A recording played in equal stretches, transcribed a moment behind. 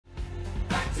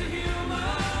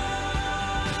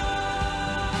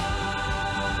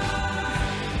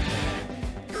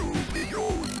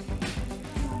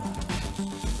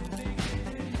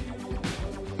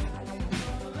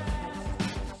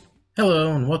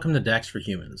Hello and welcome to DAX for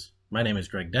Humans. My name is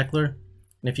Greg Deckler, and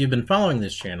if you've been following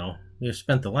this channel, we have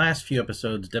spent the last few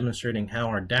episodes demonstrating how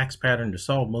our DAX pattern to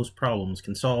solve most problems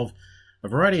can solve a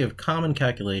variety of common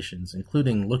calculations,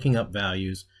 including looking up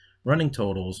values, running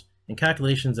totals, and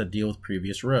calculations that deal with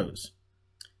previous rows.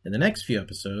 In the next few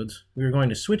episodes, we are going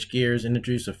to switch gears and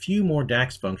introduce a few more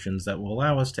DAX functions that will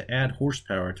allow us to add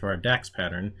horsepower to our DAX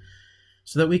pattern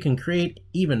so that we can create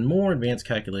even more advanced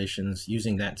calculations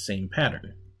using that same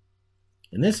pattern.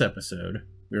 In this episode,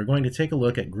 we are going to take a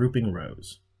look at grouping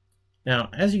rows. Now,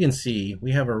 as you can see,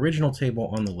 we have our original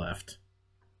table on the left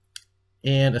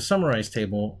and a summarized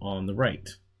table on the right.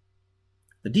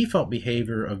 The default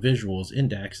behavior of visuals in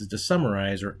DAX is to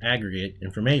summarize or aggregate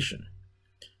information.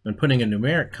 When putting a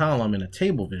numeric column in a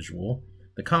table visual,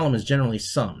 the column is generally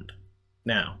summed.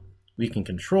 Now, we can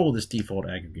control this default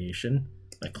aggregation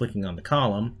by clicking on the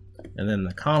column, and then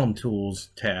the Column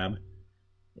Tools tab.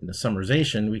 In the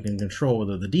summarization, we can control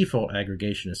whether the default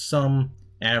aggregation is sum,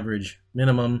 average,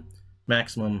 minimum,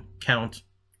 maximum, count,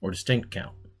 or distinct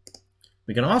count.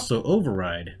 We can also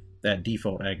override that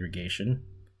default aggregation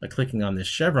by clicking on this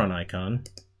chevron icon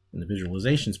in the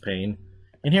visualizations pane.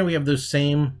 And here we have those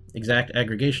same exact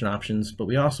aggregation options, but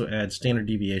we also add standard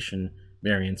deviation,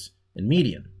 variance, and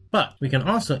median. But we can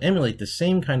also emulate the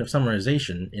same kind of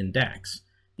summarization in DAX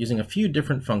using a few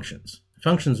different functions. The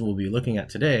functions we'll be looking at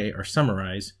today are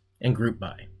SUMMARIZE and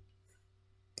GROUPBY.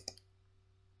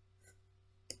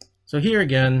 So here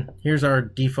again, here's our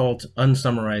default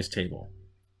unsummarized table.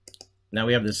 Now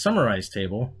we have this summarized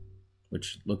table,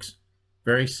 which looks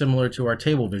very similar to our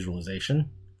table visualization,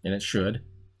 and it should.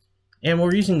 And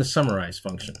we're using the summarize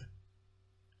function.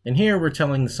 And here we're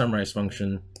telling the summarize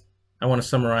function, I want to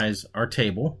summarize our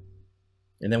table,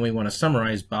 and then we want to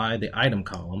summarize by the item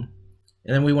column,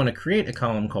 and then we want to create a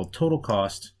column called total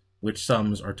cost, which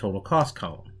sums our total cost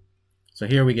column. So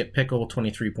here we get pickle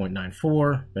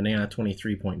 23.94, banana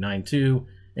 23.92,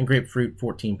 and grapefruit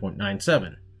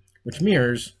 14.97, which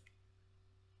mirrors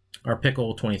our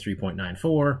pickle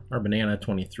 23.94, our banana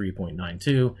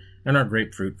 23.92, and our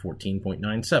grapefruit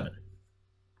 14.97.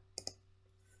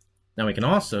 Now we can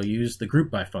also use the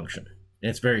GROUPBY function, and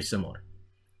it's very similar.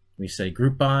 We say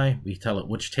GROUPBY, we tell it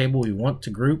which table we want to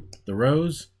group the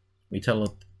rows, we tell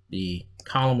it the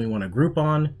column we want to group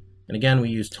on, and again we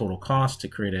use total cost to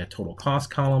create a total cost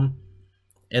column.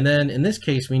 And then in this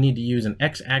case we need to use an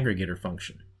X aggregator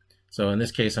function. So in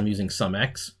this case I'm using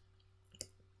SUMX,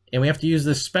 and we have to use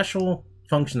this special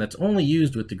function that's only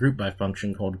used with the GROUPBY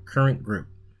function called current group.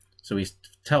 So we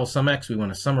tell SUMX we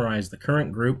want to summarize the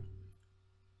current group,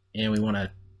 and we want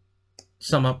to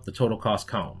sum up the total cost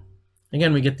column.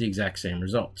 Again, we get the exact same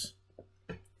results.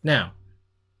 Now,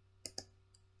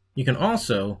 you can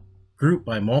also group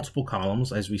by multiple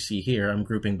columns, as we see here. I'm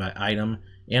grouping by item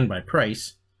and by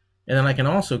price, and then I can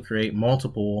also create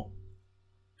multiple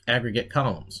aggregate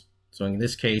columns. So in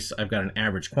this case, I've got an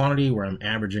average quantity where I'm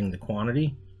averaging the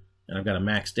quantity, and I've got a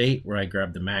max date where I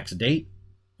grab the max date,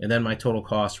 and then my total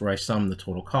cost where I sum the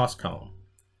total cost column.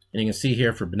 And you can see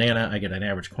here for banana, I get an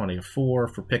average quantity of 4.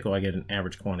 For pickle, I get an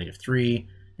average quantity of 3.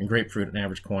 And grapefruit, an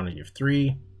average quantity of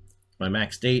 3. My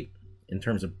max date in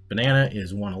terms of banana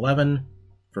is 111.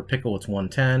 For pickle, it's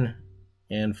 110.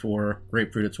 And for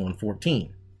grapefruit, it's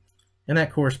 114. And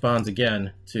that corresponds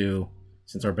again to,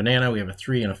 since our banana, we have a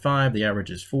 3 and a 5, the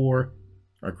average is 4.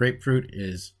 Our grapefruit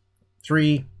is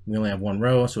 3. We only have one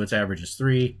row, so its average is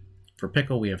 3. For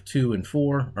pickle, we have 2 and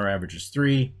 4. Our average is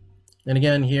 3. And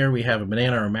again, here we have a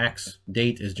banana. Our max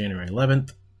date is January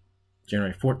 11th,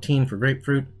 January 14th for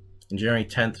grapefruit, and January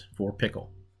 10th for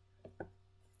pickle.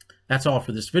 That's all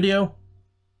for this video.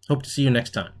 Hope to see you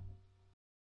next time.